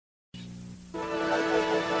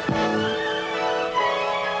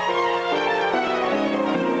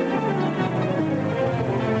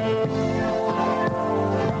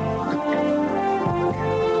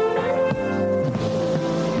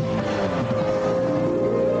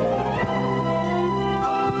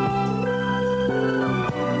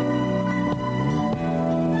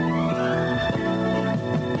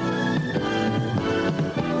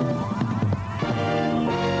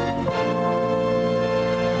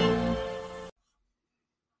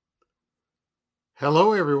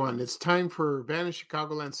Hello, everyone. It's time for Vanished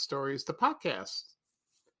Chicagoland Stories, the podcast.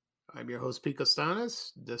 I'm your host, Pete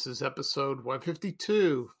Costanis. This is episode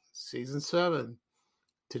 152, season 7.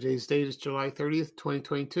 Today's date is July 30th,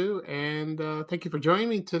 2022, and thank you for joining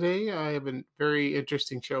me today. I have a very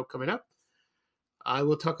interesting show coming up. I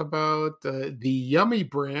will talk about the Yummy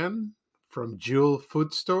brand from Jewel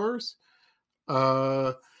Food Stores.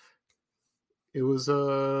 It was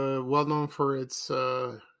well known for its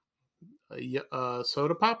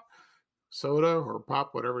soda or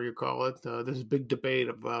pop, whatever you call it. There's a big debate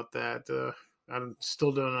about that. I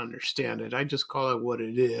still don't understand it. I just call it what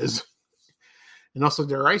it is. And also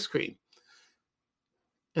their ice cream.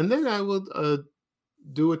 And then I will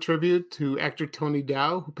do a tribute to actor Tony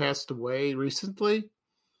Dow, who passed away recently,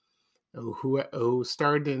 who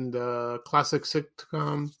starred in the classic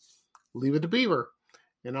sitcom Leave It to Beaver.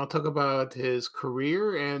 And I'll talk about his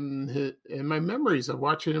career and my memories of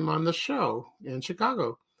watching him on the show in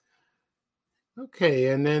Chicago. Okay,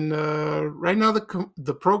 and then right now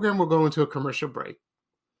the program will go into a commercial break.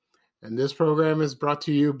 And this program is brought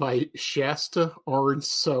to you by Shasta Orange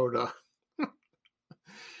Soda.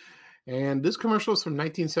 And this commercial is from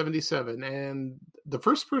 1977. And the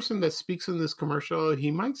first person that speaks in this commercial,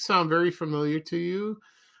 he might sound very familiar to you.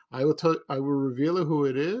 I will reveal who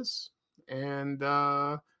it is, and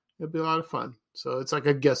it'll be a lot of fun. So it's like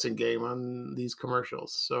a guessing game on these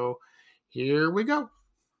commercials. So here we go.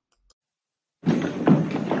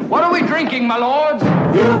 What are we drinking, my lords?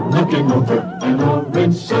 You're looking over an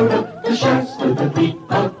orange soda, the Shasta that we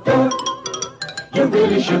adore. You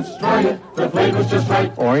really should try it, the flavor's just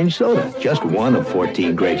right. Orange soda, just one of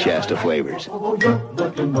 14 great Shasta flavors. Oh, you're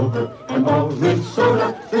looking over an orange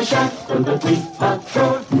soda, the Shasta that we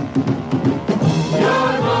adore.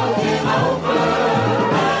 You're looking over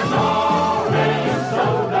an orange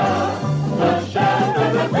soda, the Shasta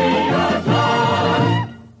that we adore.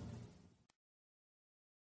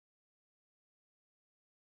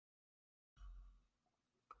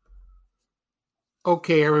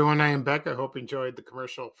 Okay, everyone, I am back. I hope you enjoyed the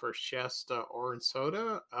commercial for Shasta Orange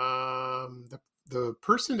Soda. The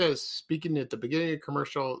person that is speaking at the beginning of the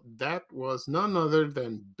commercial, that was none other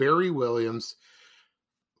than Barry Williams,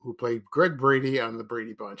 who played Greg Brady on The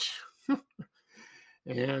Brady Bunch.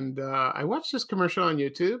 And I watched this commercial on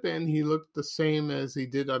YouTube, and he looked the same as he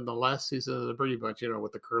did on the last season of The Brady Bunch,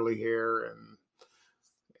 with the curly hair,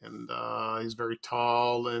 and he's very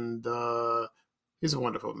tall, and he's a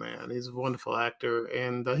wonderful man. He's a wonderful actor,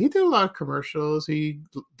 and he did a lot of commercials. He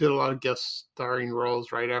did a lot of guest starring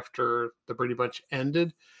roles right after The Brady Bunch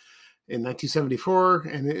ended in 1974,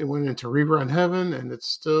 and it went into rerun heaven, and it's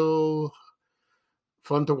still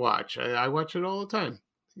fun to watch. I watch it all the time,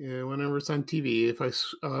 whenever it's on TV. If I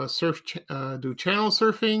do channel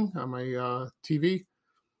surfing on my TV,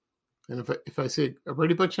 and if I see a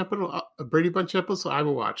Brady Bunch episode, I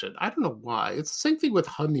will watch it. I don't know why. It's the same thing with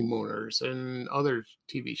Honeymooners and other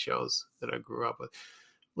TV shows that I grew up with.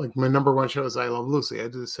 Like my number one show is I Love Lucy. I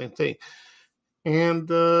do the same thing. And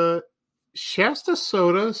Shasta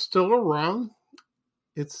Soda is still around.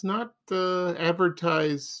 It's not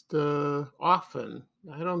advertised often.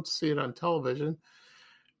 I don't see it on television.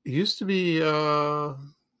 It used to be. It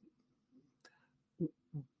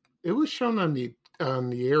was shown on the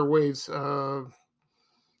airwaves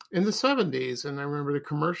in the 70s, and I remember the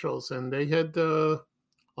commercials, and they had a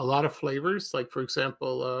lot of flavors, like for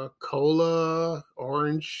example cola,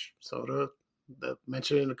 orange soda that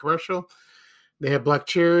mentioned in the commercial. They had black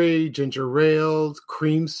cherry, ginger ale,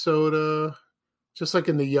 cream soda, just like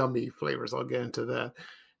in the Yummy flavors. I'll get into that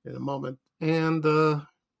in a moment. And I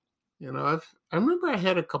remember I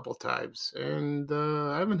had it a couple times, and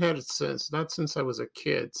I haven't had it not since I was a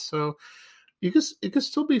kid. So it can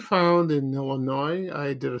still be found in Illinois.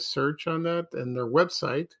 I did a search on that and their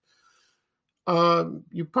website.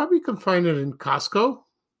 You probably can find it in Costco.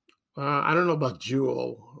 I don't know about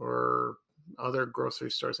Jewel or other grocery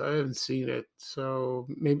stores. I haven't seen it. So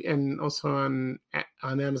maybe, and also on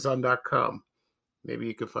Amazon.com. Maybe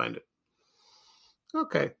you can find it.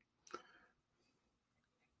 Okay.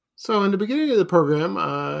 So in the beginning of the program,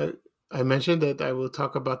 I mentioned that I will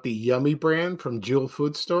talk about the Yummy brand from Jewel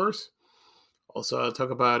Food Stores. Also, I'll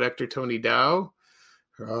talk about actor Tony Dow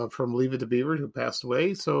from Leave It to Beaver, who passed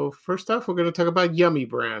away. So first off, we're going to talk about Yummy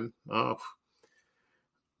brand.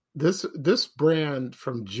 This brand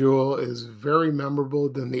from Jewel is very memorable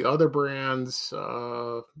than the other brands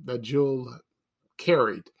that Jewel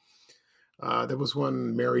carried. There was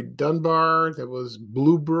one Mary Dunbar. There was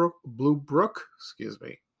Blue Brook, excuse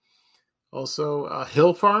me. Also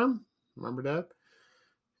Hill Farm, remember that?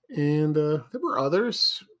 And there were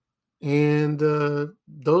others. And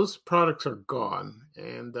those products are gone.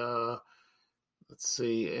 And let's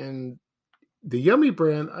see. And the Yummy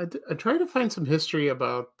brand, I tried to find some history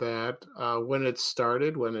about that, when it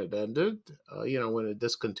started, when it ended, when it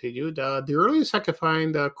discontinued. The earliest I could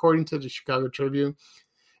find, according to the Chicago Tribune,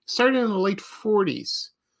 started in the late 40s.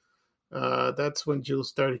 That's when Jules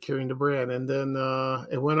started carrying the brand. And then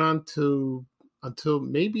it went on to until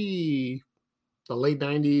maybe the late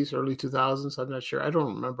 90s, early 2000s. I'm not sure. I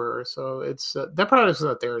don't remember. So it's that product's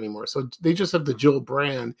not there anymore. So they just have the Jewel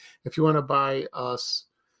brand. If you want to buy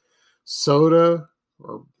soda,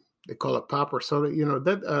 or they call it pop or soda,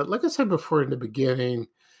 that, like I said before in the beginning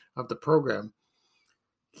of the program,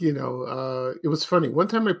 it was funny. One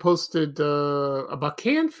time I posted about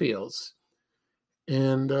Canfields,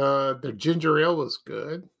 and their ginger ale was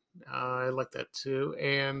good. I like that too.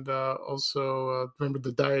 And also, remember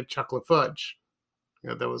the Diet Chocolate Fudge.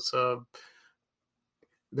 That was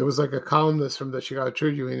there was like a columnist from the Chicago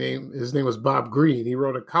Tribune. His name was Bob Green. He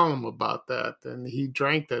wrote a column about that, and he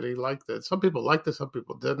drank that. He liked it. Some people liked it, some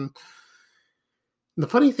people didn't. And the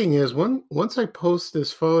funny thing is, once I post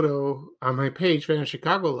this photo on my page, Van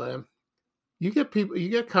Chicago Lab, you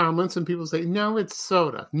get comments, and people say, "No, it's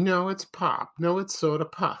soda. No, it's pop. No, it's soda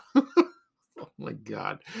pop." Oh my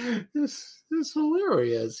God, this is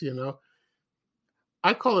hilarious.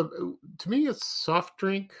 I call it, to me, it's soft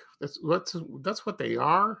drink. That's what they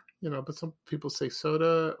are. But some people say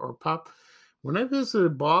soda or pop. When I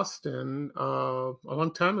visited Boston a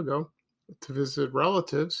long time ago to visit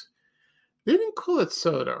relatives, they didn't call it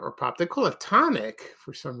soda or pop. They call it tonic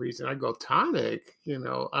for some reason. I go, tonic.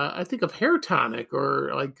 I think of hair tonic,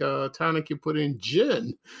 or like tonic you put in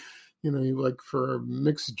gin. You like for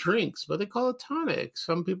mixed drinks, but they call it tonic.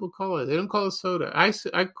 Some people call it. They don't call it soda. I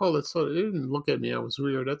call it soda. They didn't look at me. I was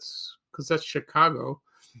weird. That's because that's Chicago.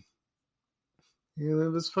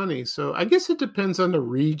 It was funny. So I guess it depends on the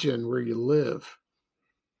region where you live,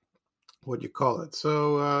 what you call it.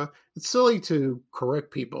 So it's silly to correct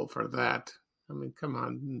people for that. I mean, come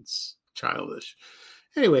on, it's childish.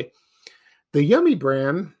 Anyway, the Yummy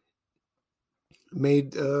brand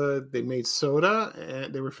they made soda,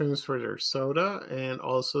 and they were famous for their soda and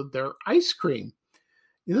also their ice cream.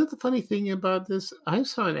 The funny thing about this? I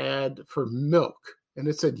saw an ad for milk, and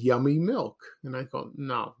it said Yummy Milk, and I thought,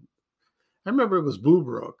 no. I remember it was Blue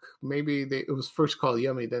Brook. Maybe it was first called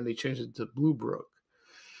Yummy, then they changed it to Blue Brook.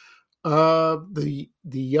 The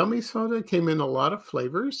Yummy soda came in a lot of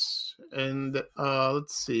flavors, and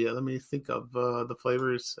let's see. Let me think of the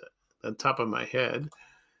flavors on top of my head.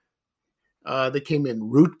 They came in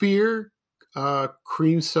root beer,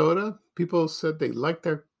 cream soda. People said they liked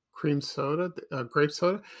their cream soda, grape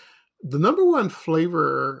soda. The number one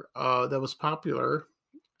flavor that was popular,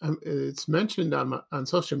 it's mentioned on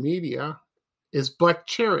social media, is black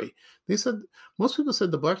cherry. They said most people said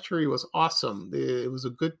the black cherry was awesome. It was a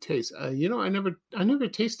good taste. I never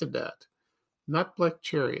tasted that. Not black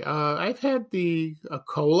cherry. I've had the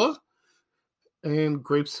cola and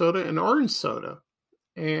grape soda and orange soda.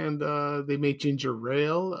 And they made ginger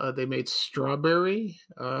ale. They made strawberry.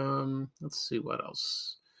 Let's see what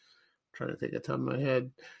else. I'm trying to think of the top of my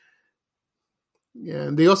head. Yeah,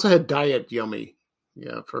 and they also had Diet Yummy.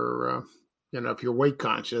 Yeah, for if you're weight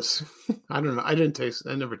conscious. I don't know. I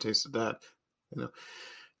never tasted that.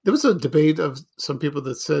 There was a debate of some people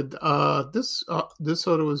that said this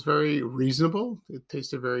soda was very reasonable. It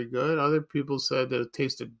tasted very good. Other people said that it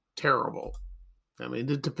tasted terrible. I mean,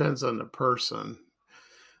 it depends on the person.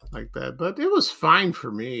 Like that, but it was fine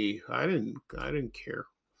for me. I didn't care.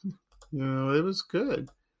 It was good.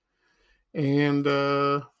 And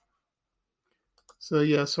so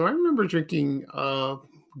I remember drinking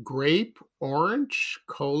grape, orange,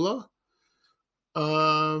 cola.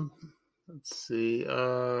 Let's see.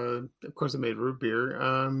 Of course I made root beer.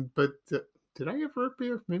 But did I have root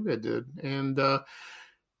beer? Maybe I did. And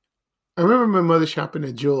I remember my mother shopping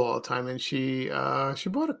at Jewel all the time, and she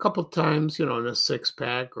bought a couple times, in a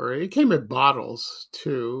 6-pack, or it came in bottles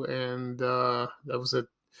too, and that was it.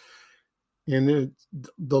 And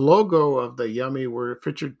the logo of the Yummy were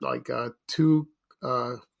featured like two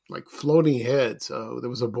like floating heads. There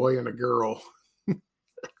was a boy and a girl,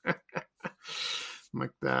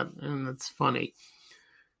 like that, and it's funny.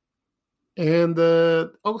 And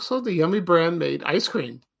also the Yummy brand made ice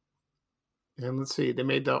cream. And let's see, they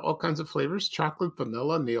made all kinds of flavors: chocolate,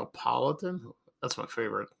 vanilla, Neapolitan. That's my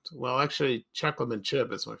favorite. Well, actually, chocolate mint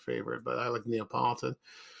chip is my favorite, but I like Neapolitan.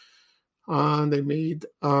 They made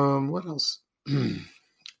what else?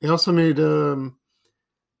 They also made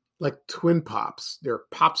like Twin Pops. They're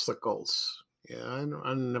popsicles. Yeah,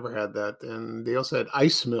 I never had that. And they also had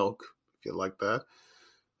ice milk, if you like that.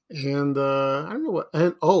 And I don't know what.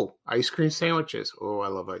 And ice cream sandwiches. Oh, I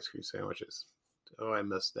love ice cream sandwiches. Oh, I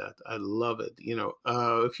miss that. I love it.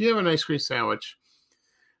 If you have an ice cream sandwich,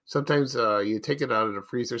 sometimes you take it out of the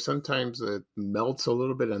freezer. Sometimes it melts a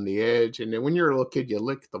little bit on the edge, and then when you're a little kid, you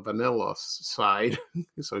lick the vanilla side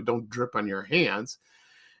so it don't drip on your hands.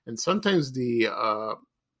 And sometimes the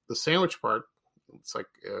sandwich part, it's like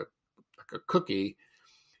a cookie.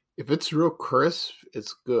 If it's real crisp,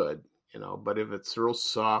 it's good, But if it's real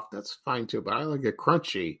soft, that's fine too. But I like it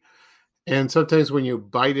crunchy. And sometimes when you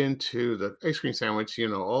bite into the ice cream sandwich,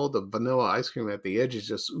 all the vanilla ice cream at the edges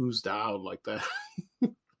just oozed out like that.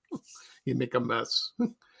 You make a mess.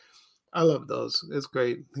 I love those. It's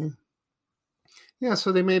great. Yeah,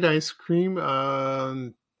 so they made ice cream.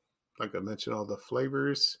 Like I mentioned, all the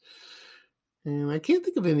flavors. And I can't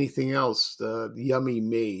think of anything else Yummy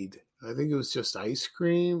made. I think it was just ice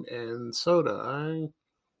cream and soda.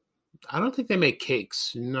 I don't think they make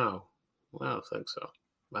cakes. No, I don't think so.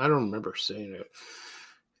 I don't remember seeing it.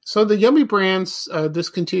 So the Yummy brands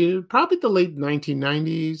discontinued probably the late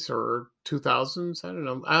 1990s or 2000s. I don't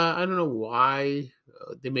know. I don't know why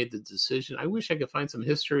they made the decision. I wish I could find some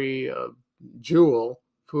history of Jewel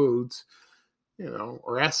Foods,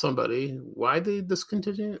 or ask somebody why they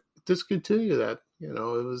discontinue that. It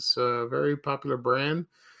was a very popular brand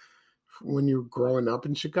when you're growing up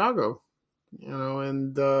in Chicago,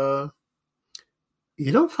 and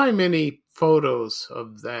you don't find many photos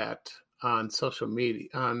of that on social media,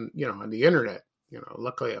 on the internet.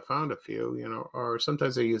 Luckily I found a few, or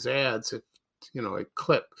sometimes they use ads, if, a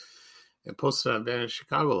clip and post it on Vantage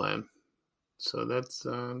Chicagoland. So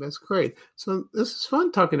that's great. So this is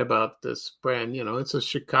fun talking about this brand. It's a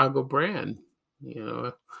Chicago brand. It's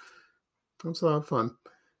a lot of fun.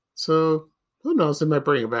 So who knows? They might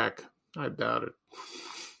bring it back. I doubt it.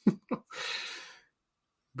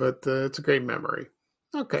 But it's a great memory.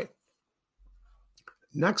 Okay.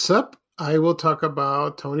 Next up, I will talk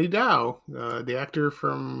about Tony Dow, the actor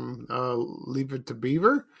from Leave It to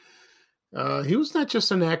Beaver. He was not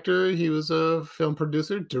just an actor; he was a film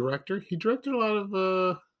producer, director. He directed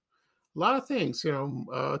a lot of things,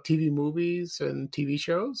 TV movies and TV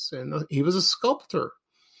shows, and he was a sculptor.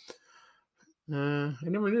 I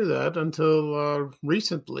never knew that until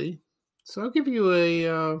recently. So I'll give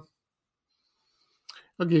you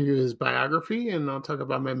his biography, and I'll talk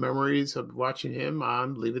about my memories of watching him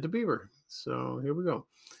on Leave It to Beaver. So here we go.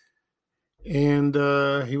 And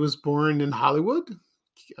he was born in Hollywood,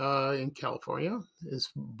 in California. His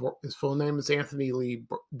full name is Anthony Lee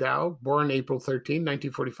Dow, born April 13,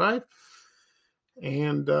 1945.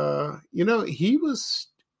 And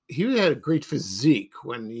he had a great physique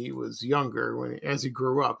when he was younger, as he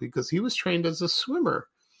grew up, because he was trained as a swimmer.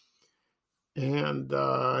 And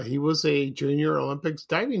he was a junior Olympics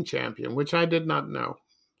diving champion, which I did not know.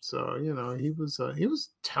 So he was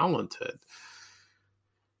talented,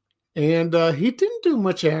 and he didn't do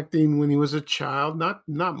much acting when he was a child, not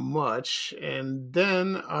much. And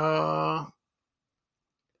then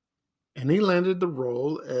he landed the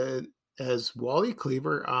role as Wally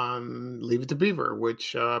Cleaver on Leave It to Beaver,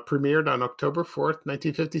 which premiered on October 4th,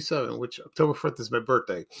 1957. Which October 4th is my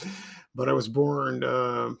birthday, but I was born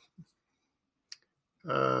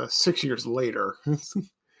 6 years later.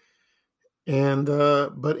 And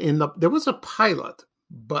but there was a pilot,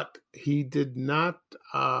 but he did not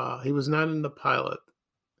he was not in the pilot.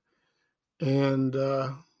 And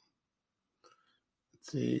let's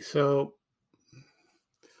see. So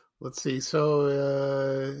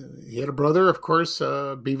he had a brother, of course,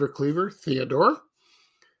 Beaver Cleaver, Theodore,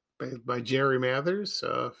 by Jerry Mathers.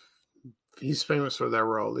 He's famous for that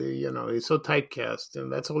role. He's so typecast,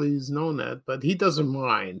 and that's all he's known at. But he doesn't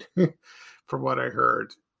mind, from what I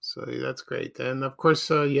heard. So that's great. And of course,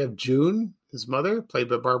 you have June, his mother, played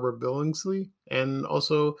by Barbara Billingsley, and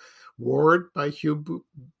also Ward by Hugh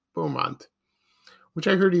Beaumont, which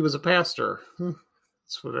I heard he was a pastor.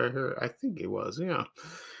 That's what I heard. I think he was. Yeah,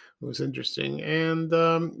 it was interesting. And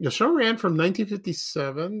the show ran from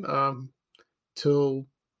 1957 till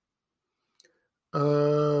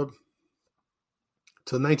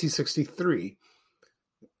 1963,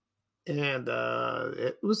 and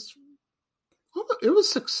it was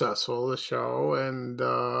successful, the show. And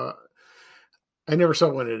I never saw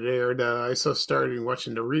when it aired. I started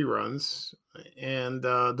watching the reruns, and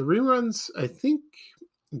the reruns, I think,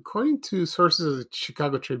 according to sources of the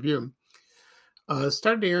Chicago Tribune,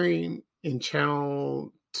 started airing in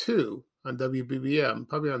Channel 2 on WBBM,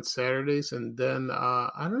 probably on Saturdays, and then I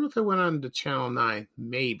don't know if it went on to Channel 9,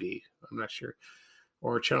 maybe, I'm not sure,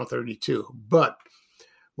 or Channel 32. But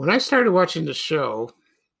when I started watching the show,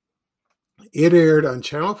 It aired on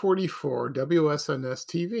Channel 44 WSNS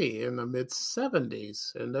TV in the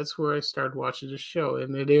mid-70s, and that's where I started watching the show.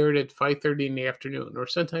 And it aired at 5:30 in the afternoon, or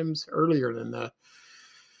sometimes earlier than that.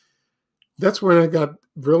 That's when I got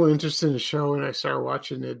real interested in the show, and I started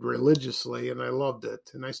watching it religiously, and I loved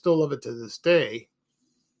it. And I still love it to this day.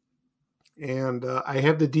 And I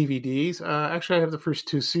have the DVDs. Actually, I have the first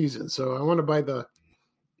 2 seasons, so I want to buy the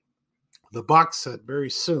box set very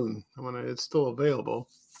soon. It's still available.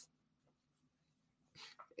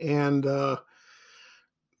 And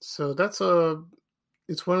so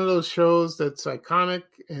it's one of those shows that's iconic,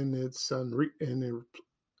 and it's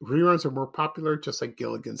reruns are more popular, just like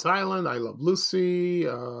Gilligan's Island, I Love Lucy,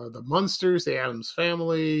 The Munsters, The Addams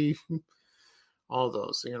Family, all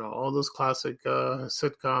those classic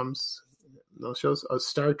sitcoms, those shows.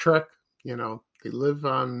 Star Trek, they live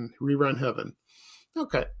on rerun heaven.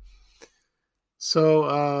 Okay,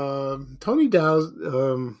 so Tony Dow,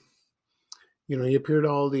 he appeared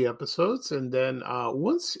all the episodes, and then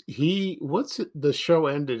once the show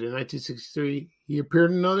ended in 1963, he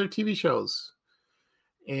appeared in other TV shows,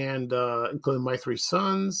 and including My Three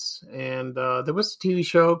Sons, and there was a TV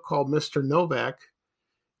show called Mr. Novak.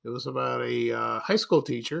 It was about a high school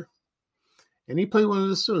teacher, and he played one of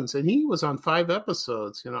the students, and he was on 5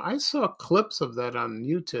 episodes. I saw clips of that on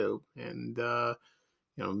YouTube, and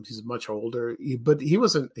he's much older, but he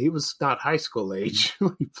was not high school age.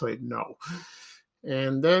 He played no.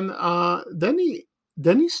 And then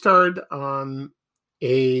he starred on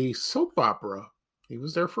a soap opera. He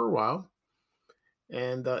was there for a while,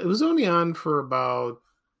 and it was only on for about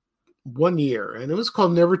 1 year, and it was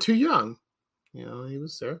called Never Too Young. He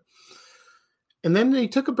was there. And then he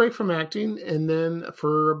took a break from acting, and then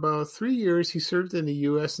for about 3 years, he served in the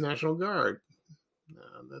U.S. National Guard.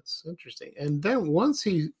 That's interesting. And then once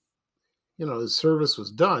his service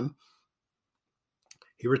was done,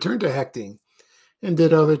 he returned to acting and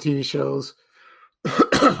did other TV shows.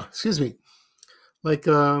 Excuse me, like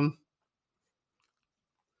Love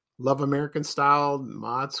American Style,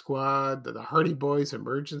 Mod Squad, The Hardy Boys,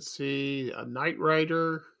 Emergency, a Knight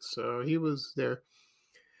Rider. So he was there.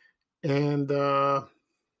 And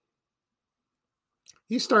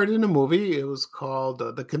he starred in a movie. It was called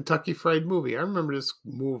The Kentucky Fried Movie. I remember this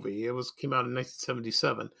movie. It came out in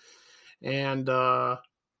 1977, and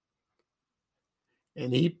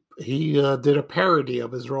he did a parody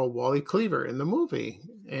of his role Wally Cleaver in the movie,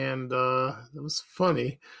 and it was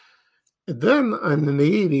funny. And then in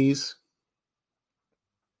the 80s,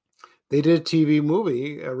 they did a TV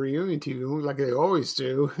movie, a reunion TV movie, like they always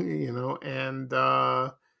do, and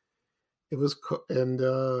it was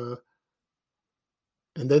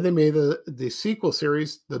and then they made the sequel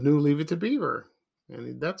series, The New Leave It to Beaver,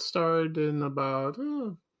 and that starred in about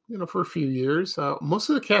for a few years. Most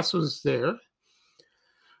of the cast was there,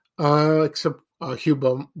 except Hugh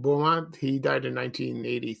Beaumont. He died in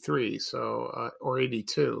 1983, or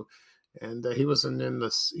 82, and he wasn't in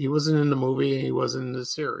this. He wasn't in the movie, and he wasn't in the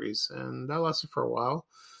series, and that lasted for a while.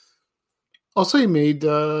 Also,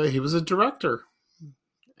 he was a director,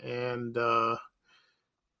 and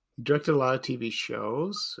he directed a lot of TV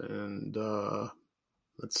shows, and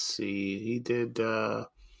let's see, he did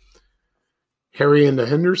Harry and the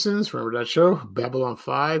Hendersons. Remember that show? Babylon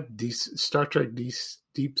 5, Star Trek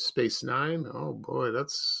Deep Space Nine. Oh boy,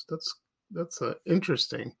 that's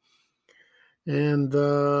interesting. And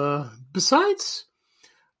besides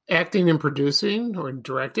acting and producing or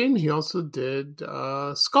directing, he also did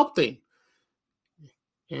sculpting.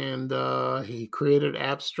 And he created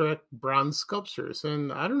abstract bronze sculptures.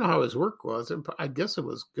 And I don't know how his work was. I guess it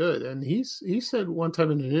was good. And he said one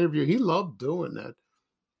time in an interview he loved doing that.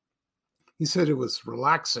 He said it was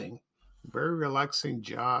relaxing, very relaxing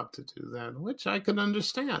job to do that, which I can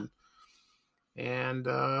understand. And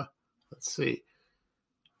let's see.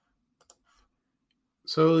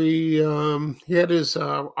 So he had his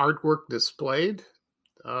artwork displayed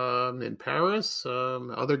in Paris,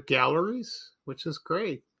 other galleries, which is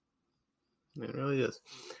great. It really is.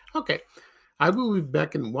 Okay. I will be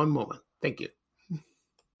back in one moment. Thank you.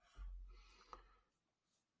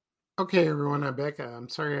 Okay, everyone, I'm back. I'm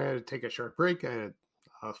sorry I had to take a short break. I had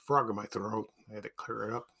a frog in my throat. I had to clear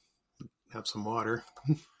it up, have some water.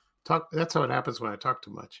 That's how it happens when I talk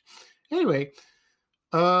too much. Anyway,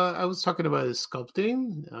 I was talking about his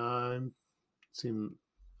sculpting. Seemed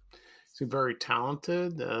very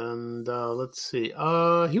talented. And let's see.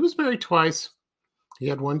 He was married twice. He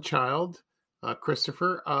had one child,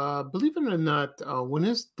 Christopher. Believe it or not, when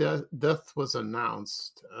his death was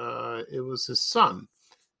announced, it was his son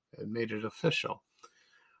that made it official.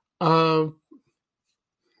 What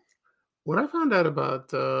I found out about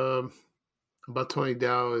about Tony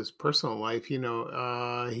Dow, his personal life, he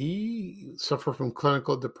suffered from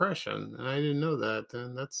clinical depression, and I didn't know that,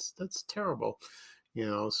 and that's terrible,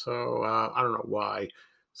 So I don't know why.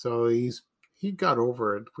 So he got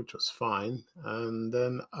over it, which was fine, and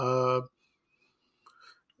then on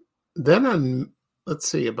let's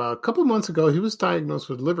see, about a couple of months ago, he was diagnosed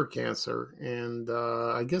with liver cancer, and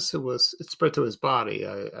I guess it spread to his body,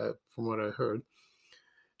 from what I heard,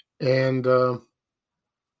 and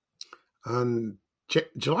on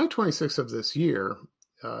July 26th of this year,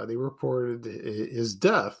 they reported his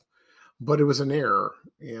death, but it was an error,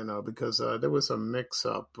 because there was a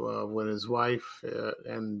mix-up with his wife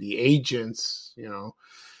and the agents,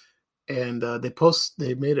 and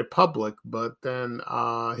they made it public, but then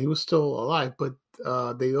he was still alive, but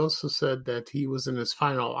they also said that he was in his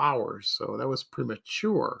final hours, so that was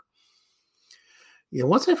premature.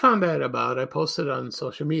 Once I found that about, I posted on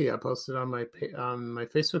social media. I posted on my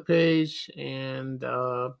Facebook page and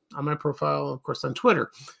on my profile, of course, on Twitter.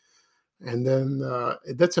 And then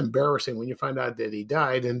that's embarrassing when you find out that he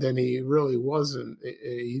died, and then he really wasn't.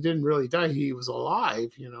 He didn't really die. He was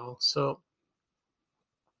alive, So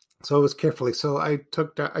it was carefully. So I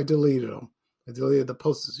deleted them. I deleted the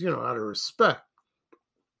posts, out of respect,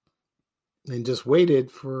 and just waited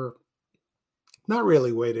for. Not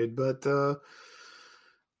really waited, but.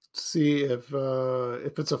 See if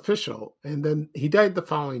it's official. And then he died the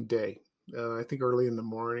following day, I think early in the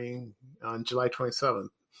morning on July 27th.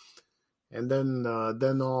 And then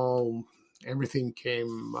everything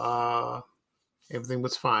came, everything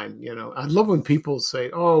was fine. I love when people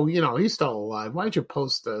say, "Oh, he's still alive. Why'd you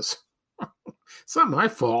post this?" It's not my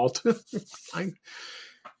fault. I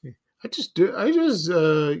just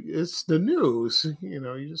it's the news.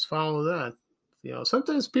 You just follow that.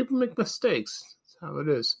 Sometimes people make mistakes. That's how it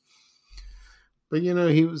is. But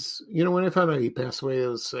he was. When I found out he passed away, it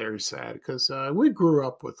was very sad because we grew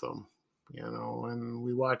up with him. And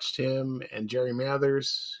we watched him and Jerry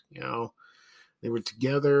Mathers. They were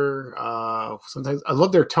together. Sometimes I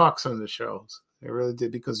love their talks on the shows. They really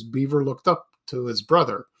did, because Beaver looked up to his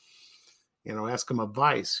brother. Ask him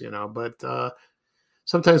advice. But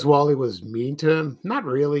sometimes Wally was mean to him. Not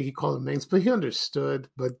really. He called him names, but he understood.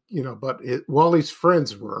 But Wally's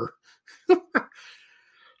friends were.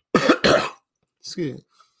 Excuse me.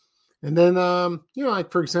 And then,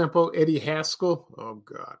 like, for example, Eddie Haskell. Oh,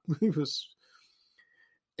 God.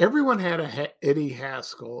 Everyone had a Eddie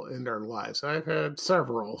Haskell in their lives. I've had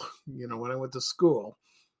several, when I went to school.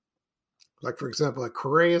 Like, for example, at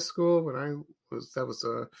Correa School, that was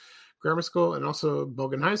a grammar school, and also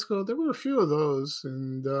Bogan High School. There were a few of those.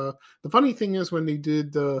 And the funny thing is, when they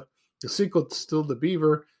did the sequel to Still the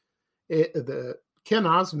Beaver, Ken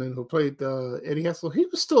Osmond, who played Eddie Haskell, he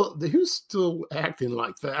was still acting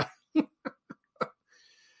like that.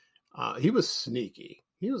 He was sneaky.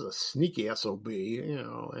 He was a sneaky SOB,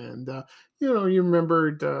 and you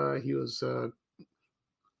remembered he was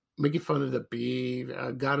making fun of the bee,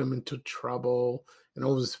 got him into trouble, and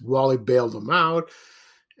always Wally bailed him out.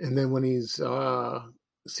 And then when he's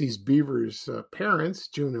sees Beaver's parents,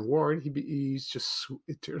 June and Ward,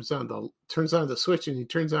 it turns on the switch, and he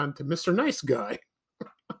turns on to Mr. Nice Guy.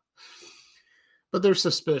 But they're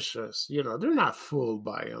suspicious, they're not fooled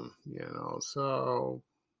by him, so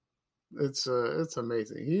it's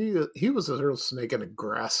amazing. He was a real snake in the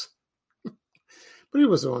grass, but he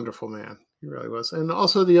was a wonderful man. He really was. And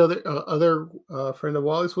also the other friend of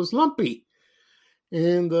Wally's was Lumpy,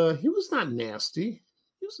 and he was not nasty.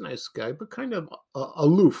 He was a nice guy, but kind of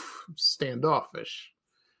aloof, standoffish.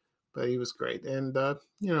 But he was great. And the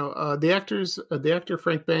actor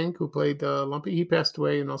Frank Bank, who played Lumpy, he passed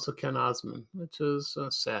away, and also Ken Osmond, which is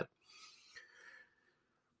sad.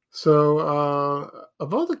 So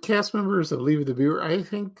of all the cast members of Leave It to Beaver, I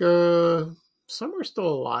think some are still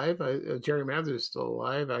alive. Jerry Mathers is still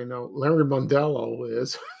alive. I know Larry Mondello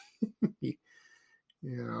is.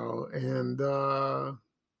 And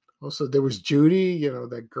also there was Judy,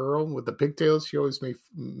 that girl with the pigtails. She always made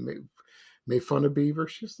fun of Beaver.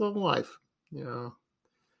 She's still alive.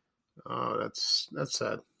 Oh, that's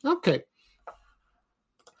sad. Okay.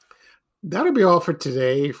 That'll be all for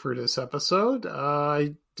today for this episode.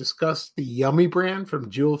 I discussed the Yummy brand from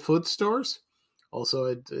Jewel Food Stores.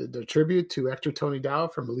 Also, the tribute to actor Tony Dow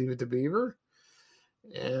from Leave It to Beaver.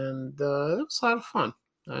 And it was a lot of fun.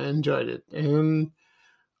 I enjoyed it. And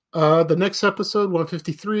the next episode,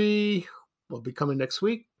 153, will be coming next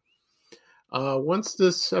week. Once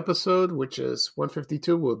this episode, which is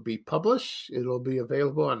 152, will be published, it'll be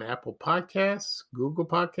available on Apple Podcasts, Google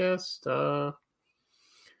Podcasts,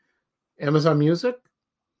 Amazon Music,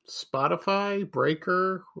 Spotify,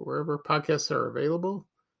 Breaker, wherever podcasts are available.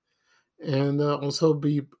 And also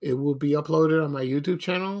it will be uploaded on my YouTube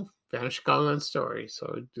channel, Vanish Chicagoland Story.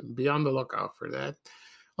 So be on the lookout for that.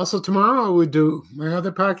 Also, tomorrow I would do my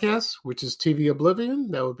other podcast, which is TV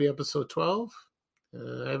Oblivion. That would be episode 12.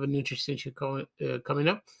 I have an interesting show coming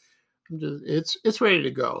up. It's ready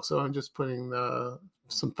to go. So I'm just putting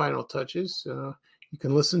some final touches. You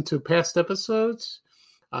can listen to past episodes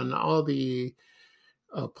on all the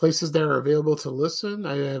places that are available to listen.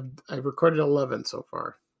 I've recorded 11 so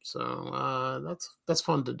far. So that's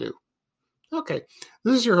fun to do. Okay,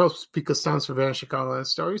 this is your host, Pete Costanza for Vanish Chicagoland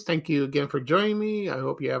Stories. Thank you again for joining me. I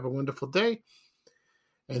hope you have a wonderful day.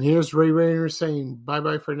 And here's Ray Rayner saying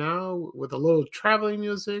bye-bye for now with a little traveling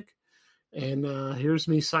music. And here's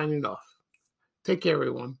me signing off. Take care,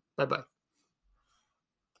 everyone. Bye-bye.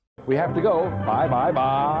 We have to go. Bye, bye,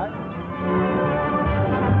 bye.